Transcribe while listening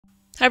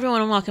Hi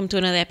everyone and welcome to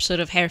another episode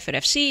of Hereford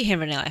FC,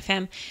 here on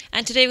FM,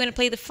 and today we're going to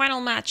play the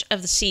final match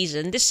of the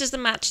season. This is the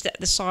match that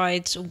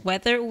decides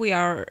whether we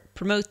are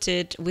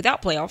promoted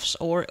without playoffs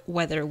or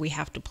whether we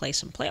have to play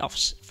some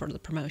playoffs for the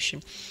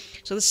promotion.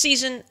 So the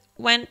season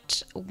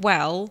went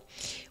well.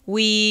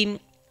 We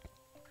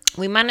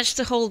managed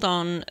to hold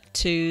on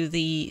to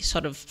the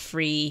sort of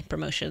free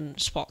promotion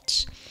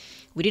spots.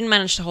 We didn't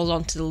manage to hold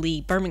on to the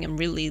league. Birmingham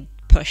really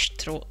pushed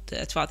throughout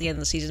the end of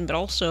the season, but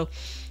also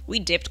we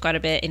dipped quite a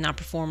bit in our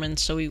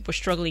performance, so we were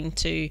struggling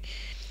to...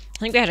 I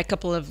think we had a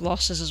couple of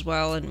losses as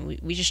well, and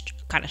we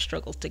just kind of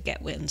struggled to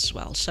get wins as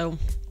well. So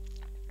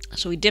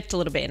we dipped a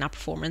little bit in our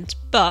performance,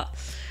 but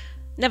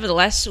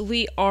nevertheless,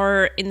 we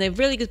are in a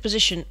really good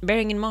position,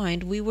 bearing in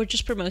mind we were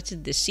just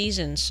promoted this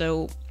season,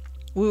 so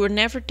we were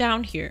never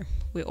down here.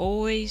 We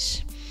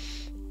always...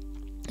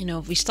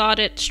 we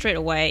started straight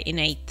away in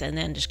 8th and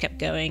then just kept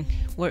going.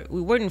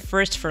 We weren't in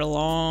first for a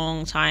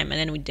long time, and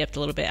then we dipped a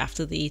little bit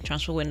after the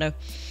transfer window.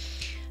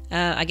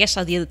 I guess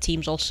the other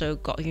teams also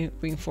got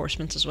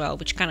reinforcements as well,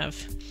 which kind of...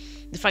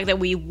 the fact that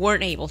we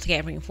weren't able to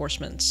get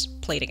reinforcements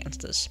played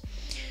against us.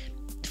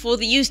 For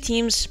the youth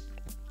teams,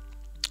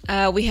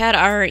 we had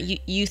our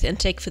youth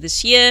intake for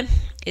this year.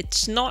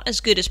 It's not as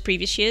good as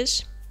previous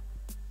years,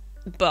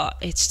 but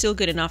it's still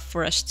good enough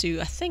for us to,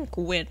 I think,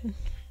 win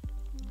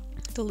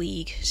the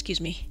league.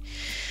 Excuse me.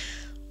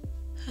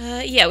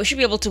 Yeah, we should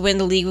be able to win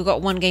the league. We've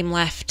got one game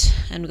left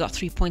and we've got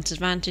 3 points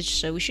advantage,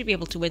 so we should be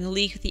able to win the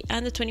league. The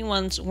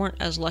under-21s weren't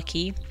as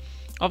lucky.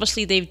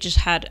 Obviously, they've just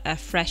had a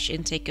fresh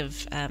intake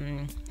of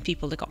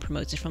people that got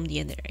promoted from the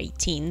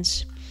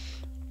under-18s.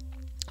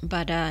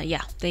 But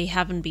yeah, they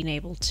haven't been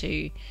able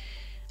to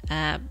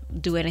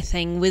do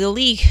anything with the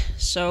league,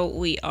 so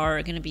we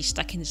are going to be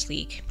stuck in this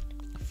league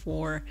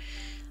for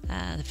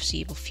the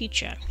foreseeable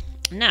future.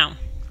 Now,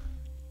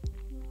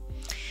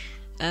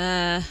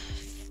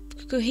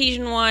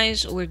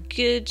 cohesion-wise, we're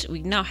good.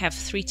 We now have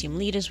 3 team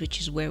leaders, which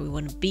is where we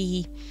want to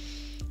be.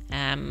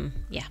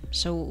 Yeah,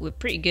 so we're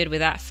pretty good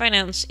with that.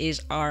 Finance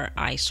is our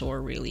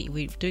eyesore, really.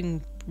 We're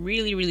doing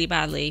really, really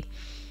badly.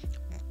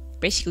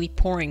 Basically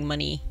pouring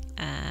money.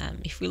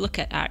 If we look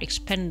at our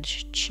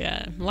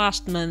expenditure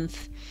last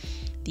month,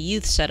 the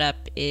youth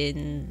setup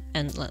and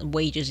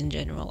wages in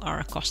general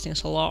are costing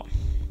us a lot.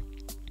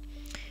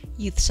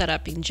 Youth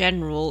setup in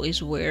general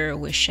is where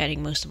we're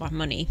shedding most of our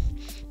money,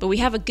 but we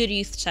have a good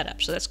youth setup,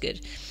 so that's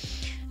good.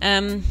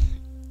 In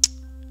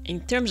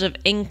terms of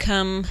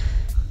income,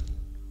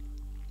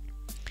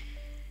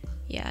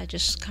 yeah,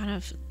 just kind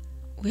of,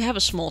 we have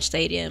a small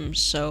stadium,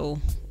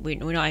 so we're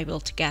not able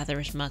to gather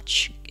as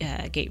much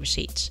gate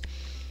receipts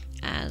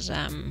as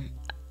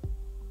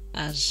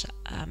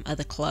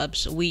other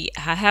clubs. We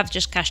have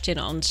just cashed in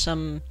on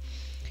some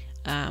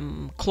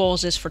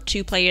clauses for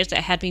 2 players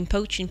that had been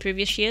poached in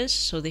previous years,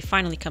 so they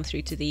finally come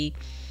through to the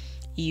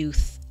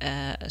youth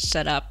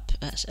setup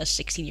as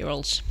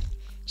 16-year-olds.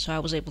 So I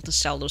was able to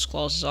sell those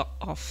clauses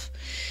off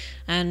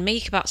and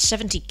make about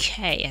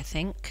 70k, I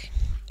think.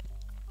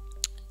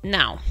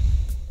 Now,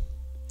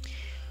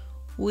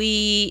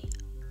 we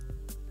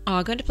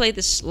are going to play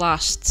this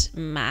last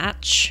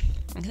match.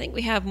 I think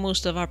we have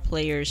most of our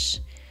players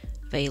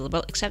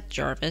available except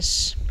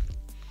Jarvis,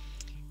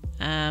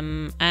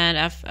 and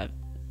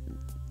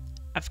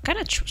I've kind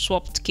of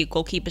swapped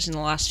goalkeepers in the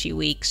last few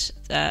weeks.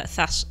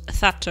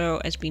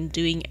 Thato has been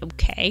doing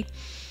okay,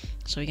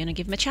 so we're going to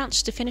give him a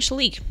chance to finish the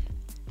league.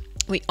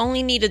 We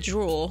only need a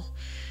draw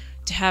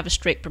to have a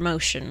straight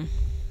promotion.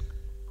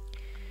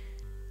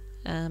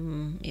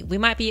 We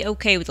might be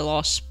okay with the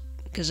loss,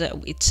 because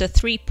it's a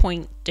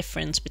 3-point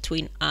difference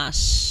between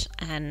us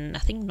and I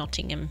think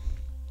Nottingham.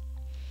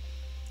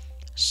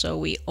 So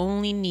we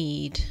only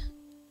need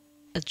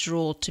a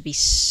draw to be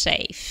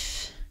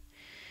safe.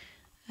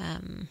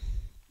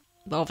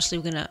 But obviously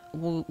we're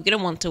gonna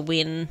want to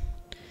win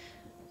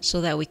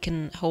so that we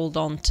can hold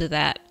on to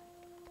that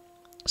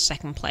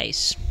second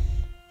place.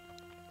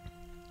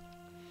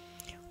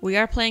 We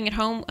are playing at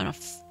home on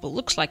what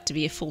looks like to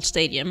be a full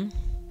stadium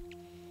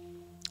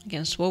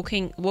against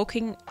Woking.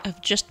 Woking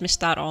have just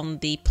missed out on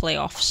the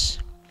playoffs,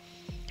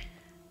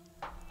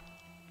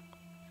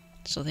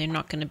 so they're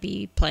not going to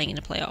be playing in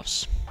the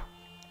playoffs.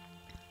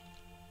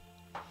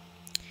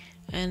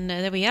 And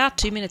there we are,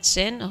 2 minutes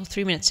in, or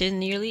 3 minutes in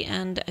nearly,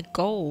 and a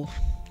goal.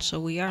 So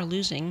we are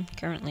losing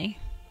currently.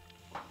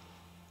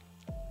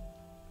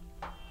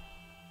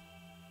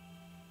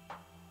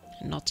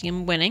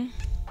 Nottingham winning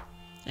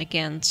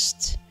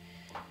against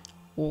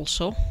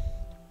Walsall.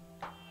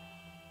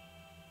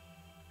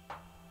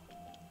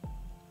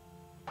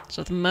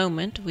 So at the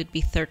moment we'd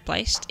be 3rd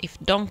placed. If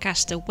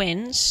Doncaster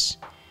wins,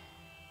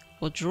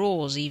 or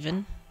draws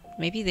even,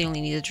 maybe they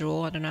only need a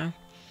draw, I don't know,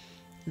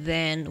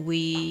 then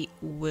we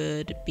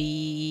would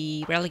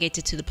be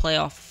relegated to the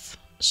playoff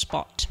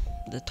spot,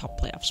 the top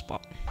playoff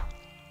spot.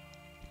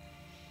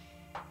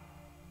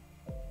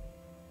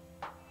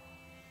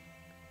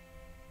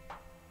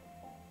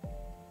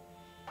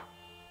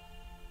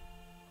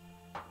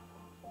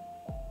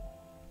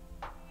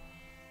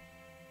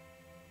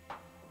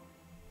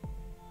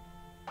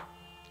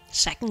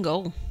 Second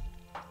goal.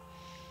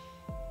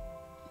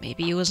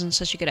 maybe it wasn't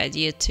such a good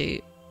idea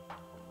to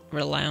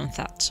rely on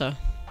Thato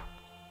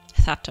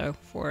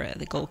for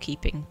the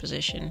goalkeeping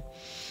position.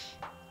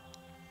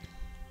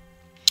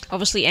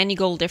 Obviously, any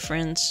goal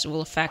difference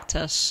will affect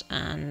us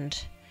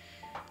and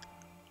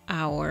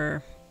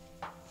our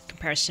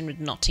comparison with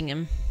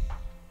Nottingham.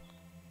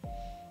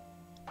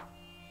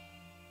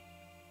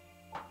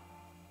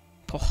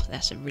 Oh,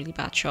 that's a really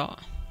bad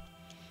shot.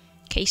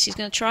 Casey's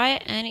going to try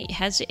it, and he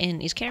has it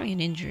in. He's carrying an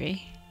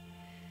injury.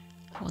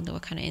 I wonder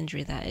what kind of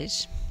injury that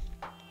is.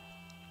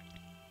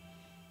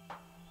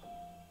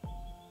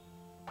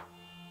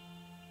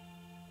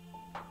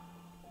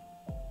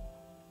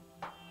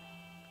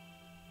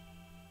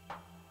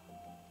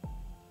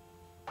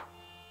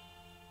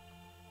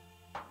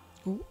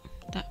 Ooh,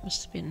 that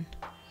must have been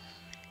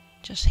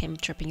just him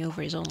tripping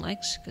over his own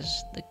legs,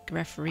 because the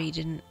referee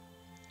didn't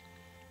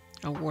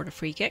award a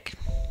free kick.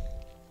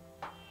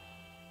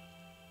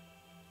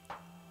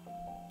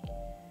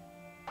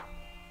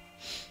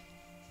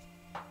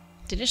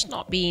 They're just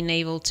not being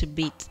able to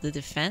beat the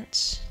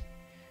defense.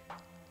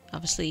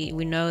 Obviously,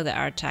 we know that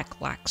our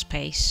attack lacks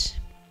pace.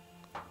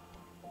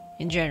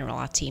 In general,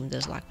 our team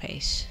does lack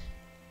pace.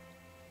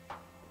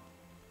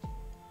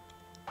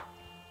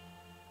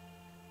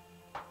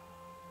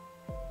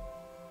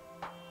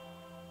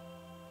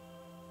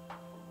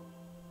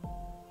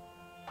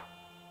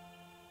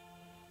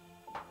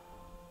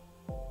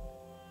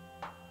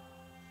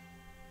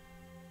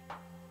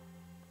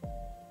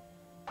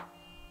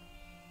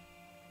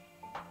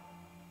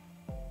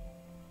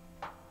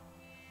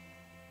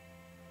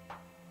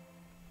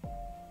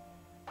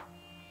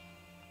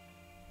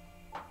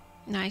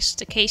 Nice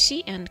to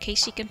Casey, and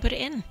Casey can put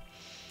it in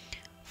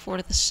for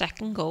the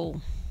second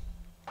goal.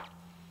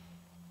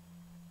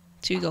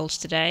 2 goals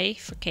today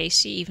for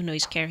Casey, even though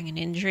he's carrying an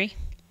injury.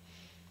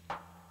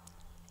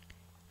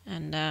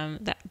 And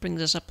that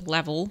brings us up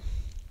level,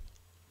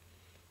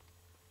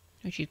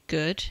 which is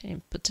good.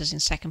 It puts us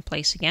in second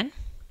place again.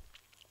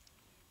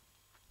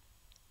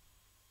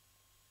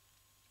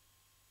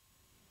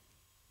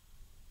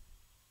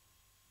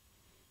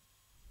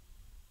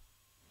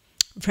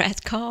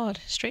 Red card.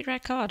 Straight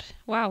red card.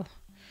 Wow.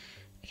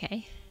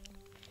 Okay.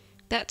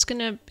 That's going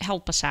to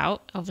help us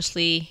out.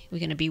 Obviously, we're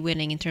going to be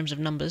winning in terms of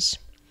numbers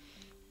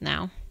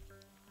now.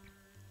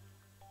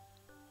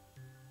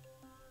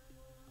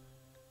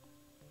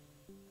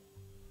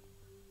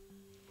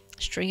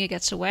 Stringer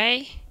gets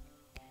away.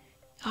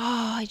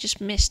 Oh, I just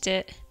missed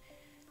it.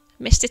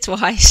 Missed it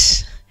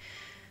twice.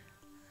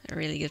 A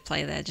really good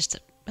play there. Just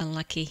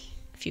unlucky.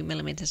 A few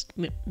millimeters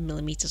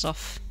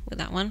off with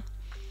that one.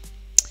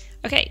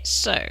 Okay,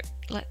 so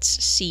let's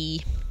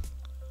see.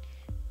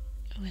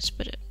 Let's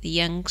put the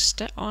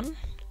youngster on.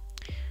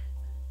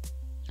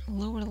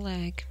 Lower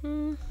leg.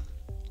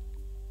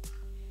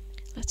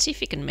 Let's see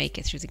if he can make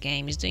it through the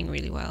game. He's doing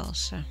really well.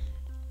 So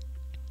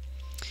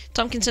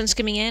Tompkinson's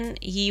coming in.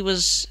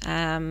 He's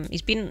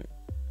been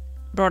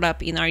brought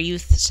up in our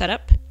youth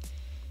setup,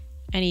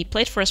 and he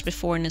played for us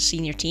before in the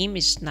senior team.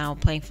 He's now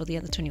playing for the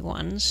under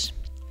 21s,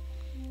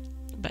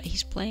 but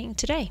he's playing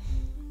today.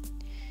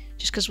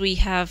 Just because we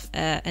have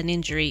an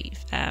injury,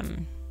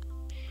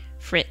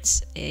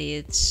 Fritz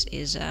is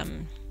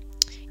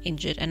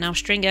injured, and now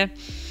Stringer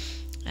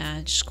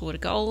just scored a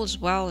goal as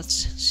well. Let's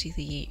see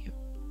the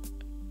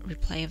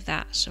replay of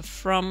that. So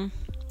from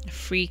a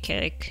free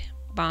kick,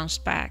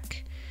 bounced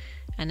back,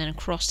 and then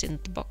crossed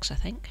into the box, I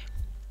think.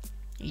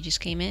 He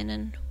just came in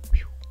and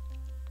whew.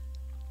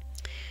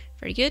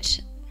 Very good.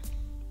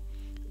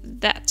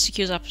 That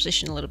secures our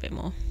position a little bit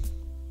more.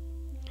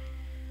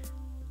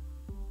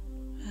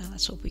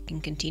 Let's hope we can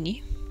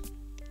continue.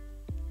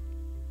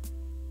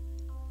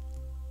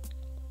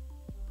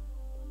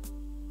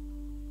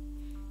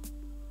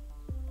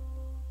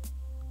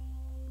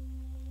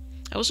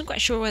 I wasn't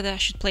quite sure whether I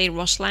should play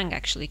Ross Lang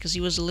actually, because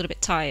he was a little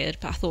bit tired,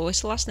 but I thought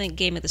it's the last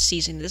game of the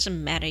season. It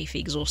doesn't matter if he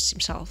exhausts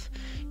himself,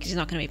 because he's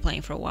not going to be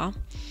playing for a while.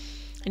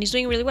 And he's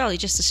doing really well. He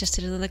just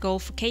assisted another goal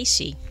for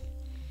Casey.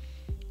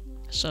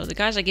 So the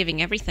guys are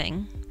giving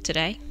everything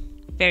today.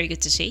 Very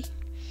good to see.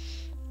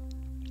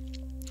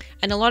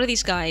 And a lot of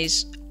these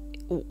guys,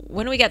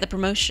 when we get the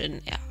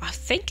promotion, I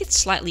think it's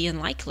slightly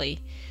unlikely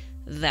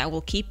that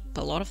we'll keep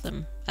a lot of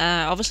them.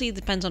 Obviously, it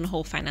depends on the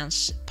whole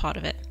finance part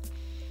of it.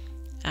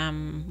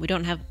 We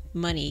don't have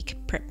money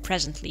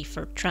presently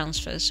for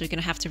transfers, so we're going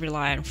to have to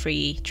rely on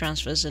free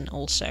transfers and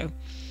also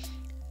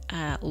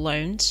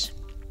loans.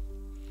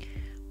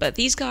 But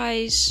these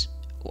guys,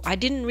 I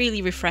didn't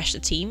really refresh the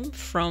team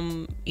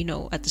from,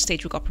 at the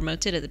stage we got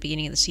promoted at the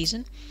beginning of the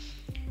season.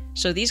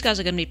 So these guys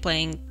are going to be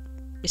playing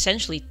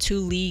essentially 2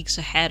 leagues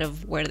ahead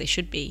of where they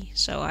should be.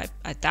 So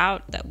I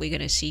doubt that we're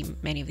going to see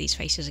many of these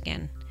faces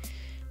again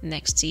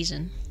next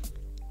season.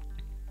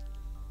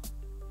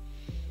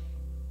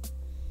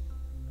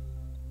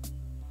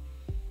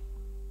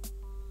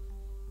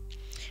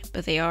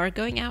 But they are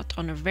going out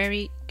on a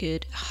very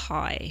good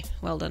high.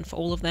 Well done for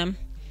all of them.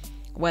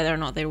 Whether or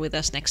not they're with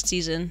us next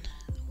season,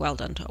 well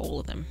done to all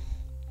of them.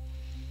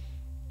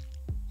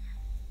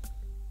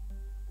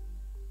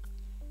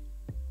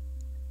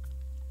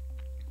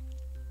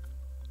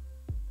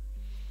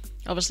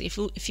 Obviously,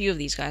 a few of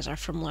these guys are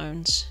from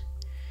loans.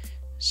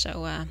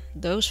 So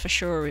those for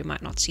sure we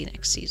might not see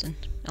next season,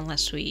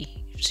 unless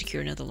we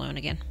secure another loan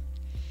again.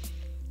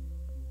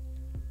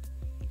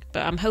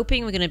 But I'm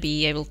hoping we're going to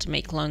be able to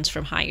make loans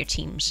from higher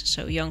teams,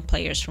 so young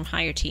players from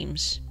higher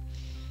teams.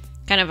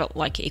 Kind of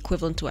like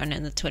equivalent to our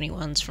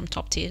under-21s from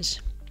top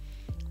tiers.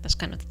 That's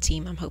kind of the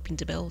team I'm hoping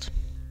to build.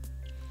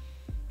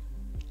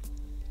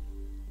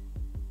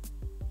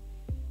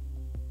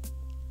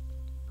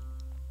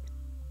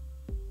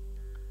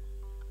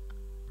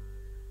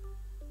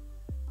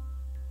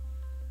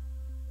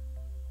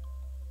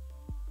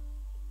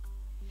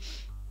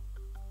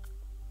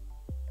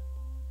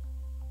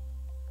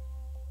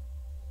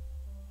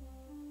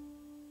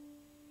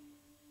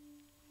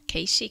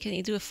 Casey, can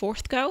he do a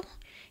fourth goal?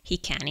 He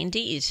can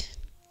indeed.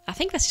 I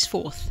think that's his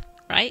fourth,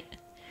 right?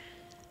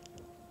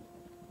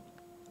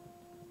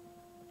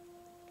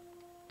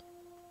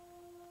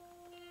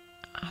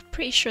 I'm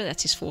pretty sure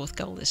that's his fourth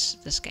goal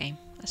this game.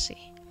 Let's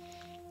see.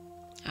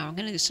 Oh, I'm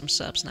gonna do some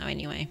subs now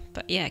anyway.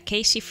 But yeah,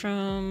 Casey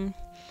from...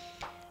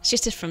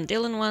 assisted from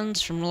Dylan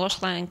once, from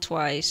Lost Lang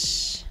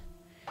twice,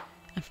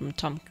 and from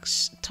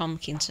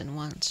Tomkinson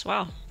once.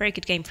 Wow, very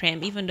good game for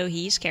him, even though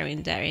he is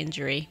carrying that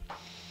injury.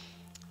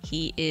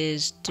 He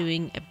is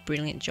doing a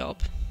brilliant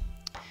job.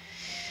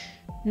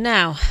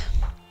 Now,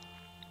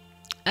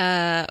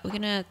 we're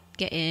gonna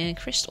get in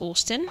Chris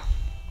Austin.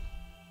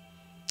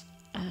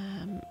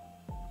 I'm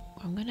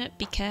gonna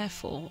be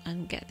careful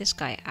and get this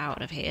guy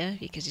out of here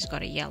because he's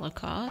got a yellow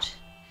card.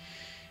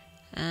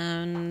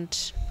 And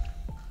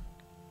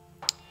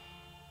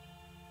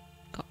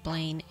got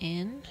Blaine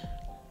in.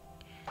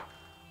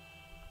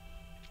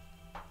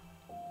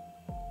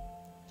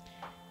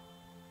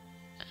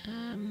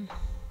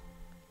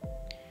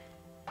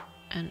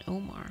 And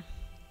Omar.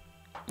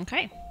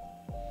 Okay.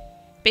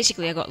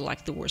 Basically, I got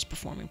like the worst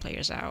performing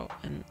players out,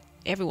 and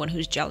everyone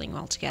who's gelling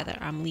well together,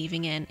 I'm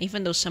leaving in,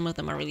 even though some of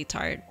them are really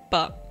tired.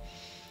 But,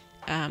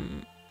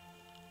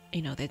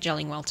 you know, they're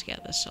gelling well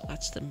together, so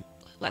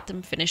let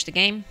them finish the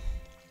game.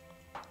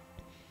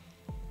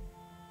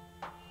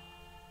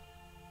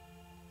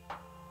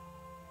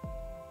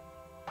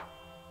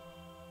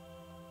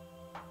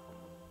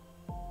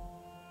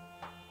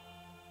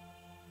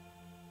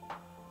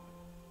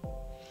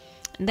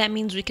 And that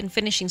means we can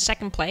finish in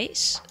second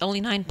place,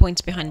 only 9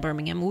 points behind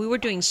Birmingham. We were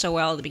doing so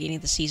well at the beginning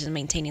of the season,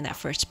 maintaining that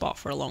first spot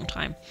for a long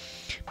time.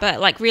 But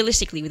like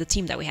realistically, with the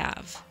team that we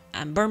have,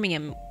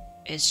 Birmingham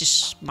is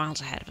just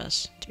miles ahead of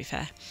us, to be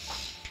fair.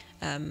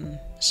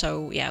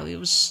 So yeah, it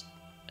was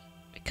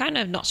kind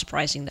of not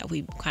surprising that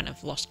we kind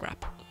of lost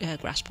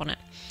grasp on it.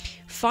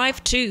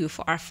 5-2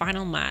 for our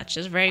final match.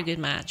 It's a very good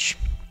match.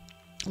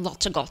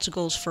 Lots of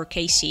goals for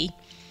KC.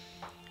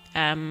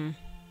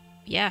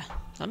 Yeah,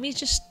 let me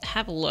just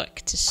have a look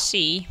to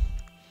see,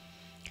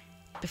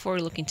 before we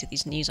look into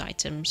these news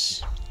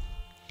items.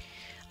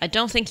 I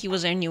don't think he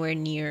was anywhere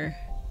near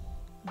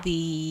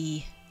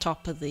the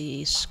top of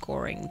the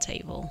scoring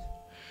table.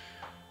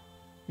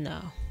 No.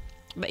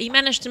 But he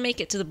managed to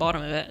make it to the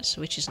bottom of it, so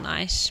which is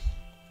nice.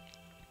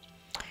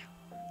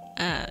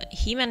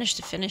 He managed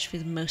to finish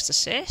with most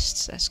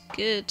assists. That's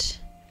good.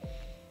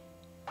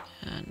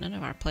 None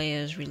of our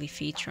players really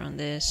feature on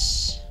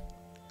this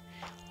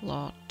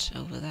lot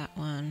over that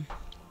one.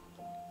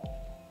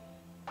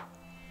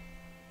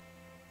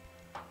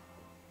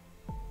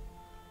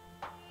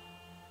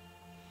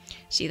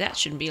 See, that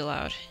shouldn't be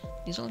allowed.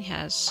 He only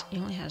has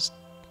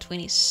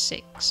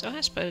 26. So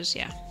I suppose,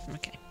 yeah.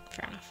 Okay,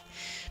 fair enough.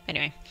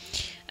 Anyway,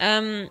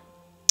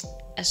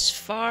 as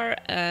far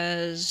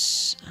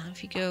as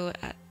if you go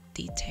at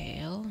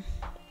detail,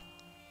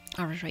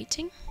 our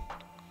rating.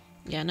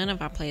 Yeah, none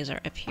of our players are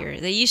up here.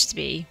 They used to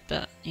be,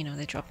 but you know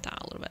they dropped out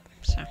a little bit.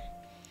 So.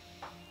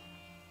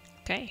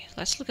 Okay,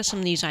 let's look at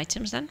some news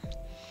items then.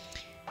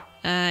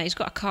 He's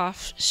got a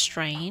calf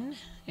strain.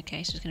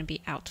 Okay, so he's going to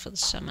be out for the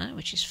summer,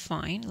 which is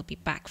fine. He'll be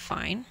back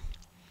fine.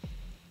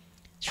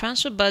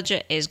 Transfer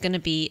budget is going to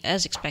be,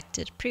 as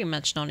expected, pretty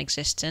much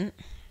non-existent.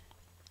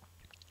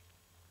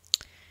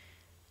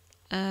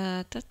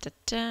 Is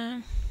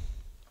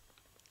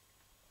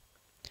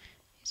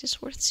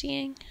this worth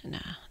seeing? No,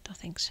 I don't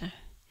think so.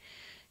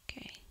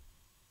 Okay.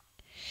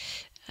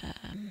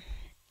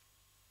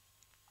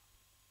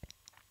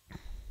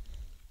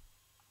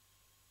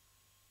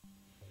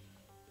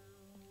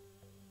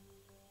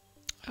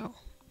 Oh,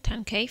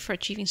 10k for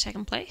achieving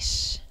second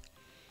place.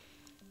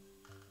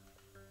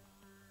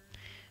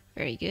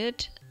 Very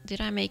good.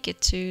 Did I make it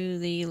to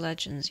the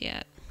legends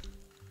yet?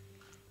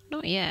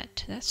 Not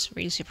yet. That's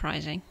really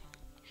surprising.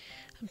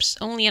 I'm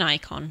only an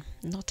icon,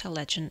 not a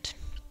legend.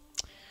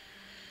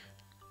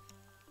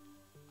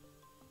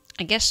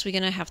 I guess we're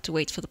gonna have to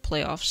wait for the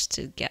playoffs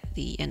to get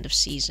the end of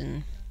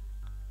season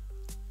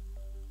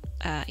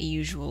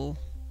usual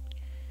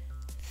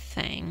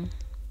thing.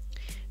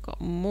 Got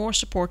more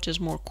supporters,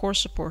 more core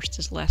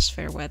supporters, less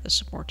fair weather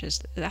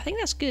supporters. I think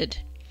that's good.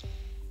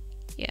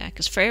 Yeah,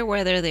 because fair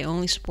weather, they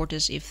only support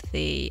us if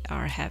they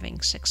are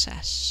having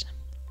success.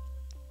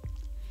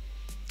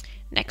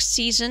 Next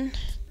season,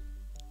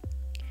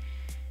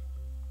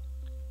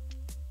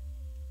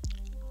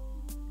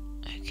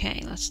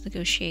 let's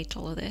negotiate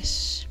all of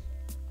this.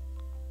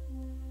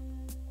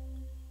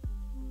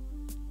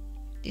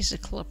 This is a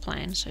club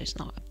plan, so it's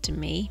not up to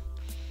me,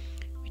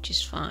 which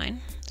is fine.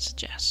 Let's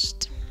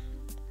adjust.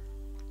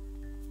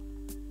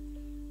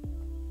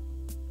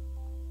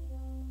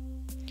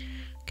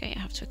 Okay, I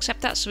have to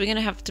accept that. So we're going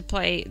to have to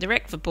play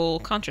direct football,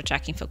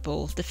 counter-attacking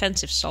football,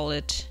 defensive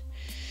solid,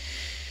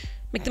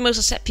 make the most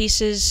of set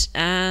pieces,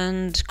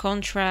 and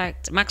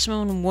contract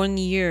maximum 1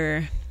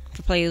 year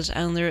for players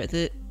under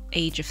the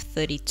age of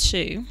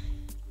 32.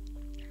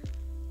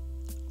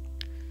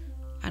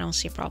 I don't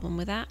see a problem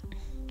with that.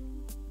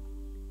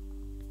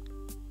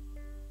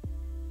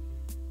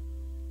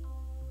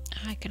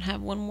 I can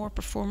have one more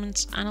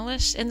performance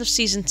analyst. End of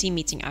season team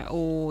meeting. I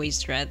always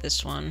dread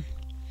this one.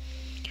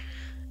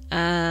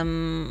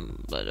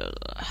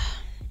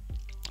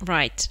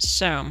 Right,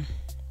 so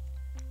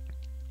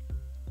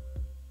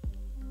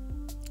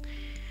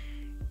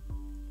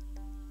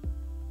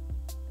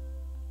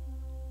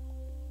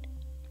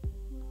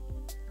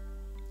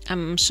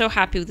I'm so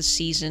happy with the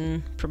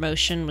season.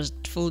 Promotion was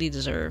fully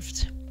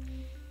deserved,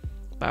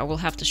 but I will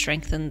have to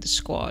strengthen the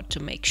squad to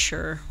make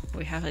sure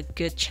we have a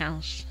good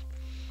chance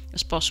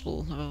as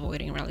possible of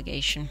avoiding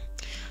relegation.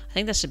 I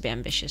think that's a bit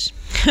ambitious.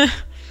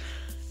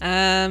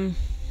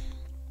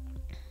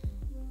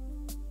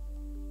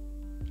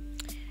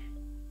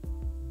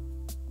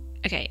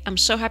 Okay, I'm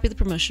so happy with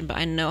the promotion, but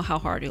I know how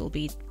hard it will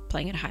be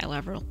playing at a high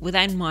level. With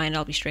that in mind,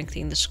 I'll be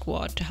strengthening the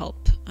squad to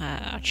help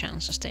our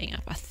chance of staying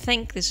up. I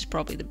think this is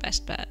probably the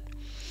best bet.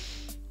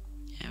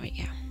 There we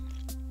go.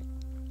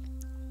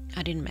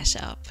 I didn't mess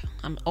it up.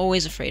 I'm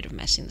always afraid of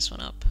messing this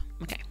one up.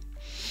 Okay.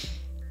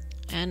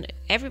 And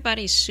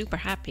everybody's super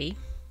happy,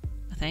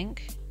 I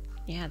think.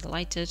 Yeah,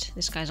 delighted.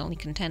 This guy's only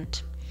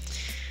content.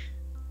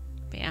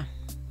 But yeah,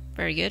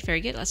 very good,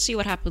 very good. Let's see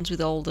what happens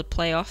with all the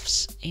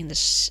playoffs in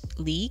this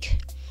league.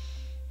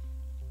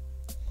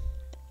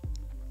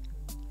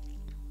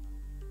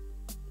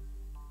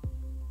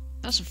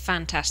 That's a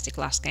fantastic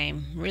last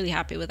game. Really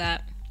happy with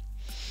that.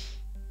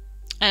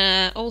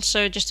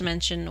 Also, just to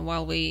mention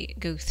while we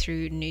go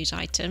through news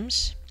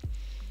items,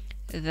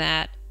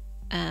 that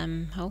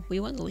oh, we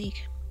won the league.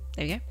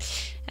 There we go.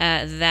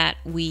 That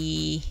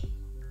we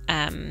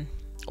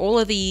all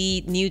of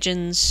the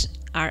Nugents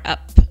are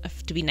up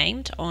to be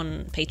named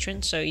on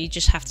Patreon, so you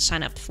just have to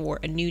sign up for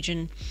a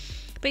Nugent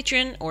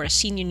Patreon or a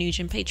senior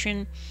Nugent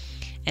Patreon,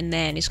 and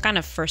then it's kind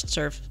of first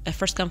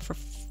come for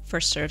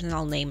first served, and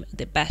I'll name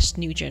the best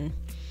Nugent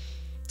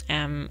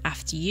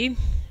after you,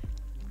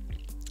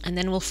 and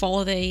then we'll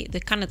follow the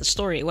kind of the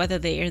story, whether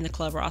they're in the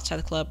club or outside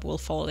the club. We'll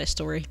follow their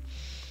story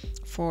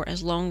for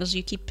as long as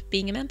you keep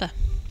being a member.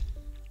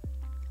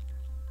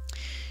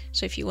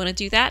 So if you want to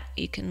do that,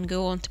 you can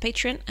go on to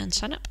Patreon and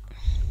sign up.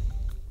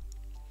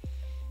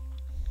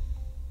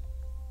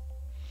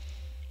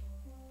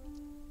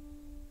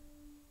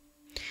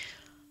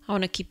 I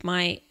want to keep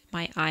my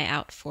eye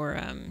out for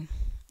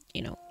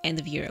you know, end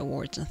of year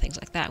awards and things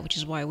like that, which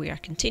is why we are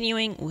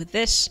continuing with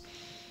this.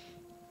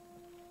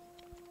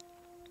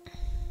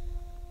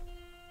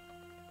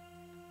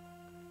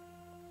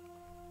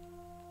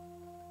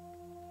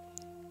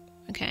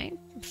 Okay,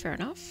 fair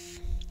enough.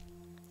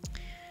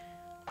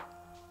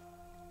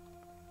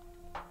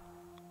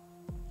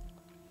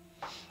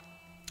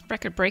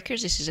 Record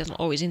breakers, this is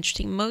always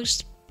interesting.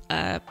 Most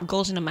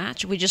goals in a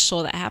match, we just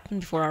saw that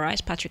happen before our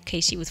eyes. Patrick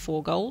Casey with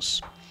 4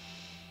 goals.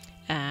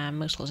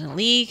 Most goals in the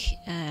league,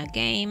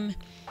 game.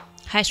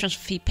 Highest transfer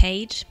fee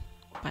paid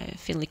by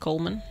Finley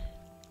Coleman.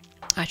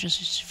 Highest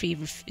transfer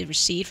fee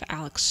received for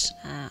Alex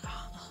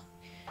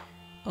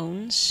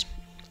Owens.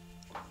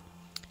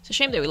 It's a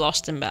shame that we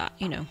lost him, but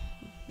you know,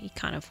 he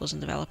kind of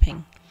wasn't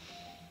developing.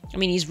 I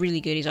mean, he's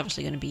really good. He's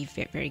obviously going to be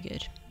very, very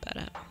good, but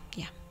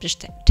yeah,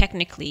 just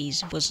technically he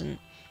wasn't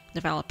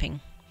developing.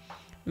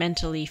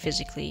 Mentally,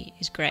 physically,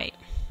 he's great.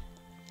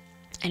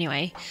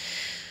 Anyway.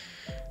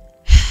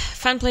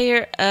 Fan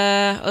player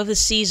of the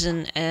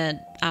season,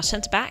 our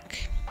centre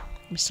back,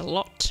 Mr.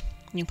 Lott.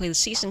 You play the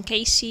season,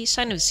 Casey.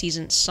 Sign of the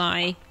season,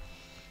 Sai.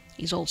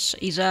 He's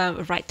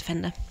a right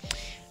defender.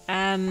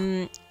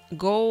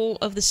 Goal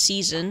of the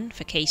season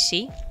for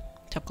Casey.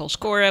 Top goal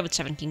scorer with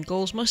 17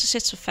 goals. Most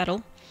assists for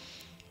Fettel.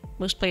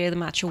 Most player of the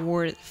match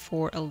award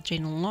for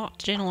Jalen Lott.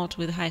 Jalen Lott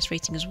with the highest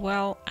rating as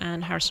well.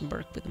 And Harrison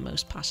Burke with the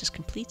most passes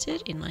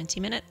completed in 90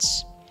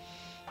 minutes.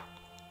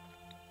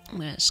 I'm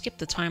going to skip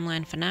the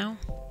timeline for now.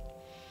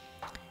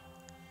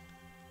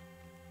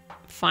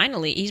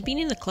 Finally, he's been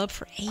in the club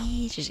for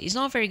ages. He's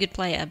not a very good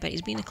player, but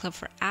he's been in the club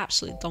for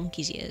absolute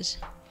donkey's years.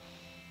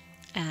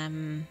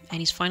 And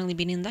he's finally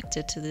been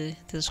inducted to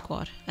the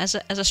squad as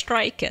a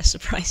striker.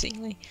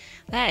 Surprisingly,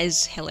 that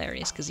is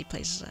hilarious because he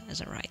plays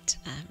as a right.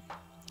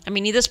 I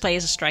mean, he does play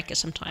as a striker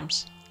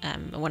sometimes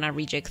when I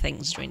rejig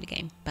things during the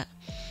game. But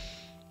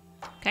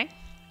okay,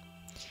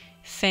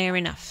 fair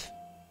enough.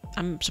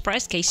 I'm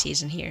surprised Casey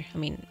isn't here. I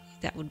mean,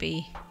 that would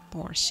be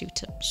more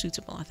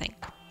suitable, I think.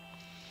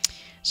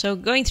 So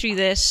going through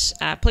this,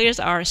 players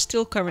are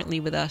still currently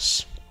with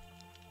us.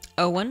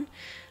 Owen,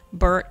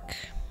 Burke,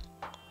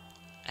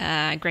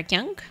 Greg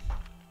Young,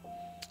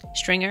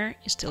 Stringer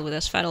is still with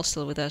us, Fadl's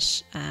still with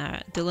us,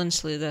 Dylan's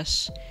still with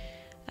us,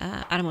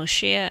 Adam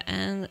O'Shea,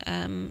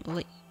 and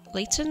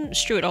Leighton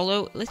Stewart,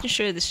 although Leighton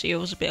Stewart this year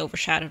was a bit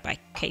overshadowed by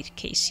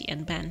Casey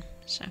and Ben.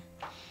 So,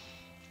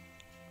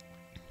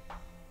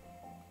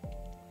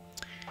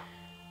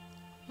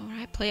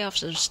 alright,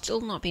 playoffs have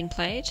still not been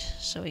played,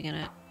 so we're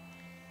gonna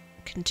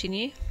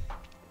continue.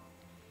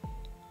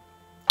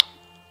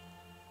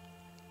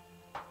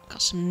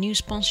 Got some new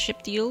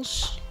sponsorship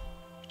deals.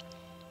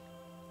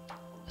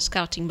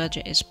 Scouting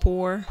budget is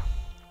poor,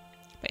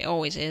 but it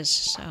always is,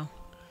 so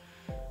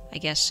I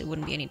guess it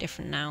wouldn't be any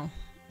different now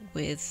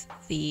with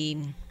the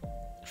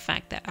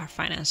fact that our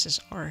finances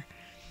are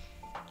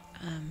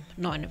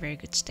not in a very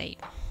good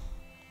state.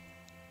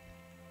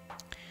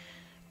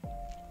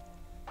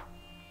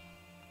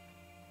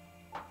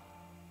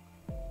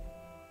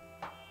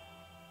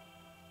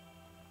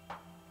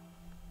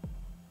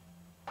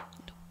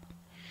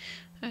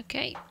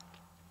 Okay.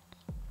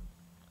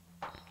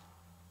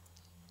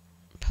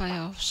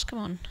 Playoffs, come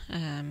on.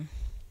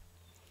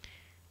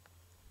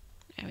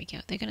 There we go.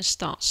 They're going to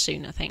start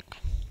soon, I think.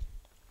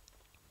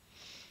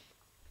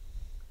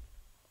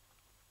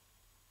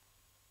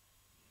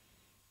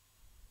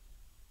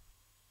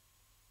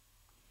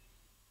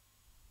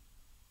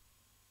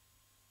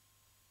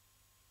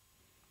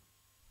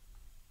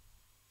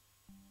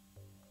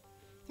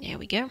 There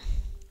we go.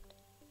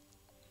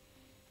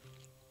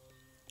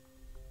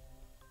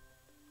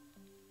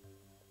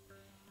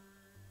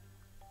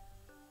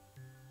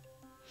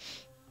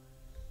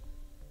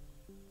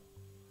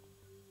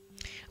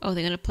 Oh,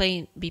 they're going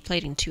to be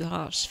played in two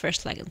halves,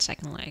 first leg and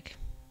second leg.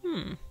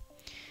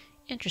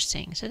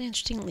 Interesting. It's an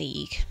interesting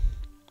league.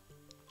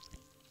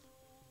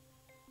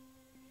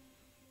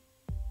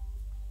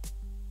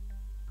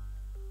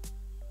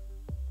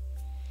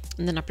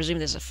 And then I presume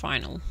there's a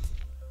final.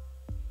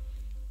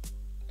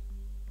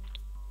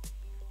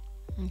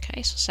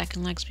 Okay, so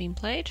second leg's being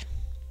played.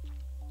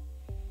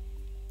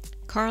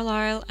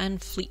 Carlisle and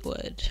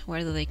Fleetwood.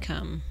 Where do they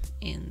come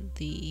in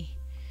the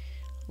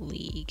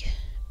league?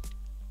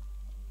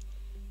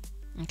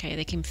 Okay,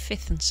 they came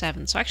 5th and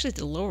 7th, so actually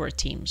the lower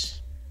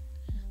teams.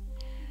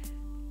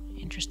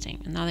 Interesting.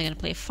 And now they're going to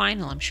play a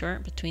final, I'm sure,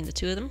 between the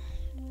two of them.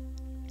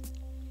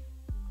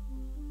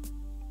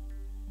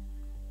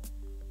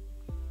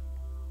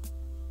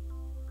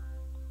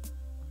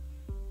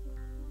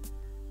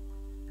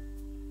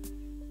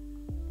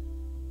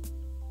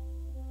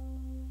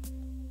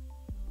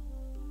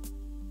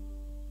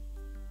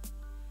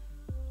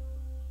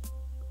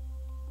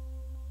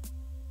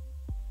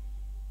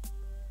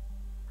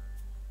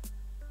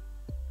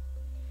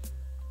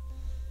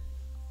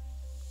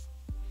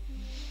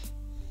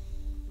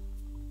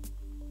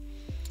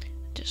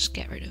 Just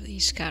get rid of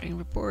these scouting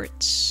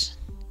reports.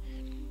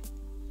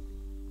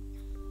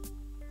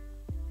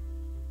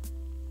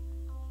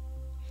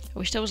 I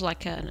wish there was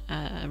like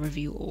a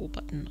review all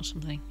button or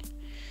something.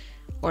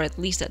 Or at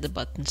least that the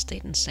button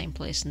stayed in the same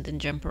place and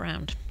didn't jump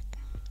around.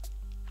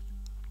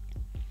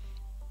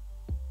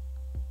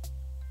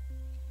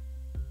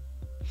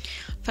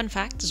 Fun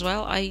fact as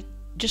well, I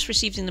just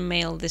received in the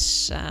mail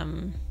this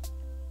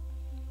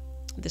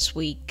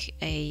week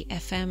a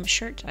FM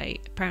shirt. I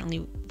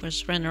apparently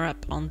was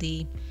runner-up on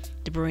the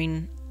De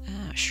Bruyne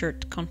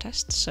shirt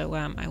contest, so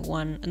I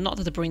won not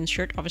the De Bruyne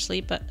shirt obviously,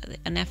 but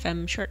an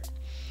FM shirt.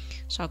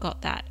 So I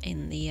got that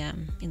in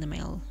the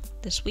mail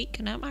this week,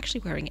 and I'm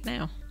actually wearing it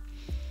now.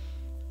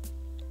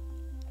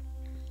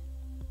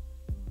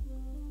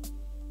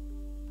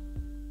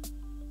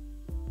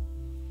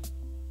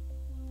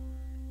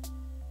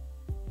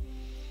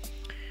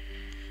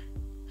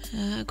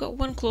 I've got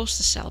one close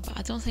to sell, but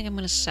I don't think I'm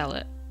going to sell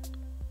it.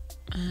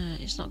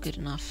 It's not good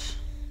enough,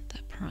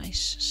 that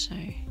price, so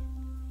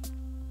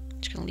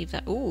just going to leave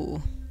that.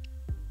 Ooh,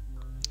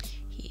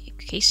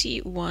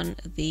 Casey won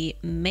the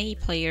May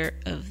Player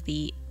of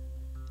the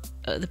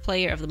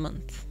Player of the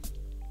Month,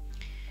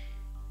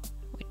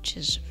 which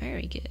is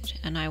very good,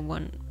 and I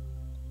won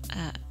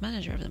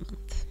Manager of the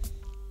Month.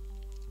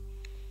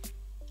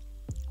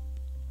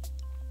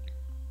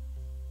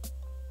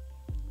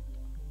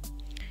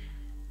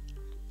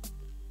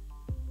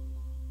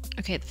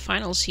 Okay, the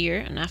finals here,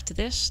 and after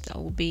this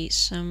there will be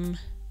some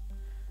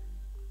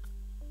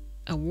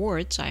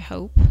awards, I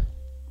hope.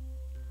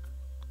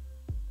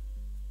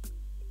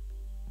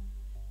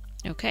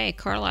 Okay,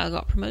 Carlisle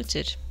got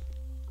promoted.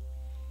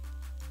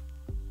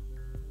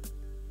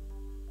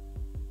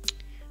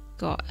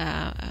 Got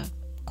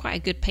quite a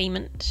good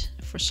payment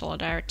for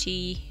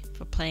solidarity,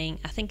 for playing,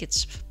 I think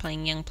it's for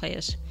playing young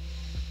players.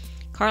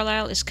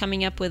 Carlisle is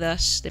coming up with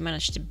us. They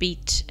managed to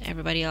beat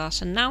everybody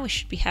else, and now we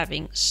should be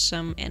having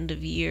some end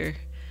of year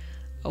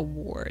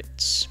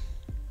awards.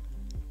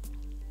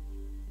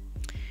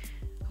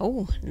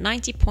 Oh,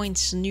 90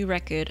 points, new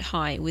record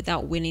high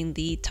without winning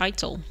the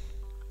title.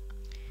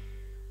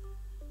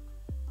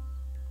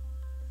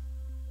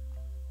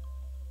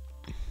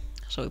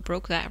 So we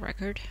broke that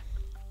record.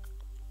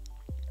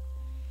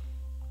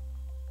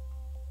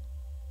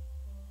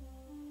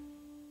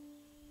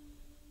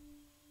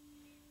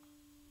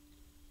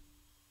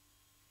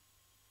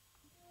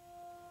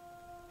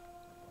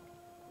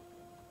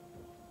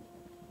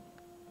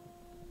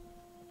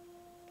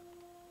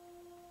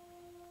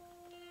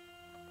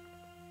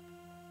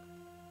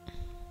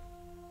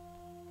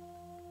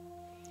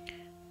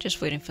 Just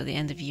waiting for the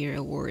end of year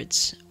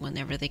awards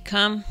whenever they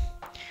come.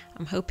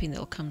 I'm hoping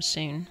they'll come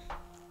soon.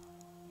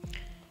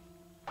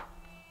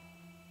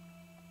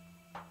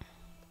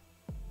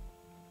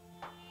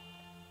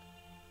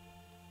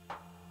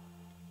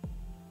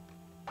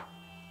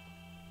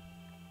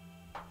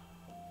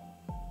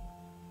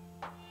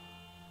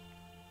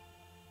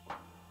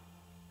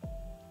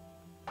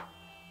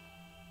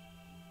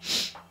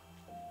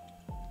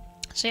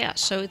 So yeah,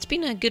 so it's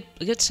been a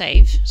good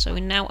save. So we're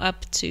now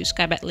up to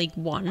Sky Bet League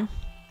 1.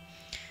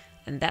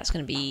 And that's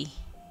going to be,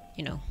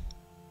 you know,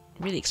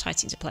 really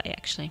exciting to play,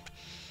 actually.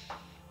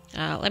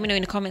 Let me know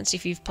in the comments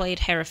if you've played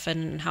Hereford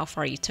and how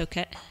far you took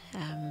it.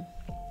 And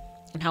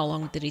how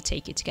long did it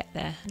take you to get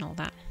there and all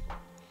that.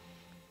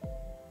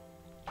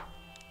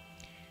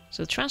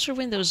 So the transfer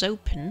window is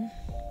open.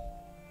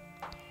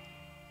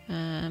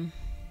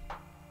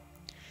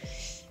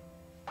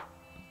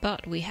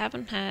 But we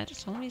haven't had...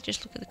 So let me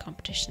just look at the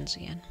competitions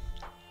again.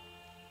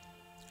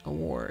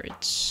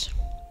 Awards.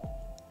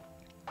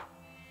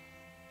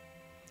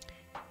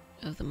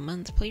 Of the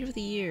month, player of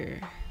the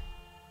year.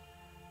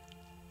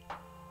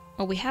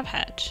 Oh, we have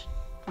had.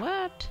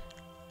 What?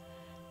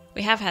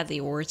 We have had the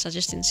awards, I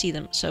just didn't see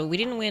them. So we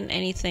didn't win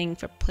anything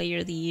for player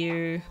of the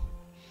year.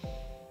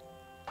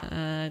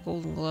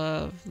 Golden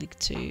Glove, League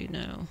 2,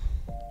 no.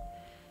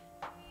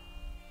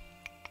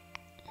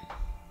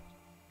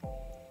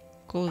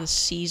 Goal of the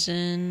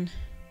season.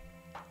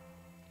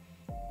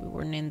 We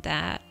weren't in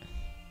that.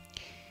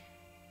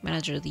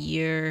 Manager of the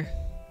year.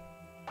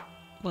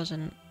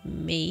 Wasn't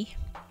me.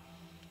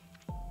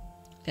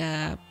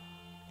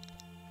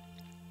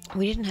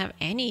 We didn't have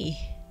any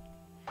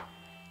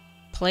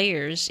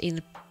players in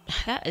the...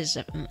 That is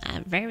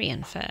very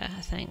unfair,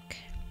 I think.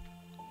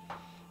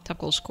 Top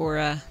goal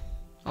scorer,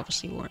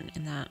 obviously weren't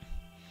in that.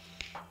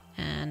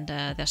 And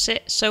that's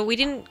it. So we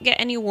didn't get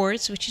any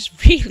awards, which is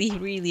really,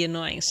 really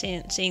annoying,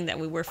 seeing that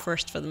we were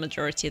first for the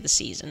majority of the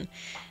season.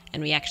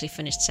 And we actually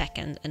finished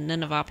second, and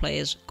none of our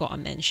players got a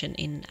mention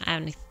in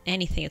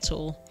anything at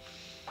all.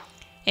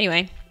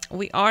 Anyway,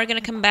 we are going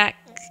to come back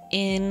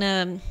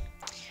in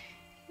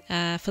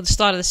for the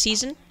start of the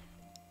season.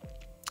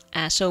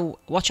 So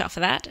watch out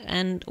for that,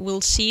 and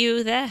we'll see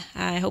you there.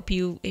 I hope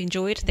you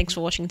enjoyed. Thanks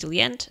for watching until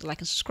the end. Like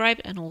and subscribe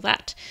and all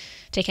that.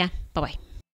 Take care. Bye-bye.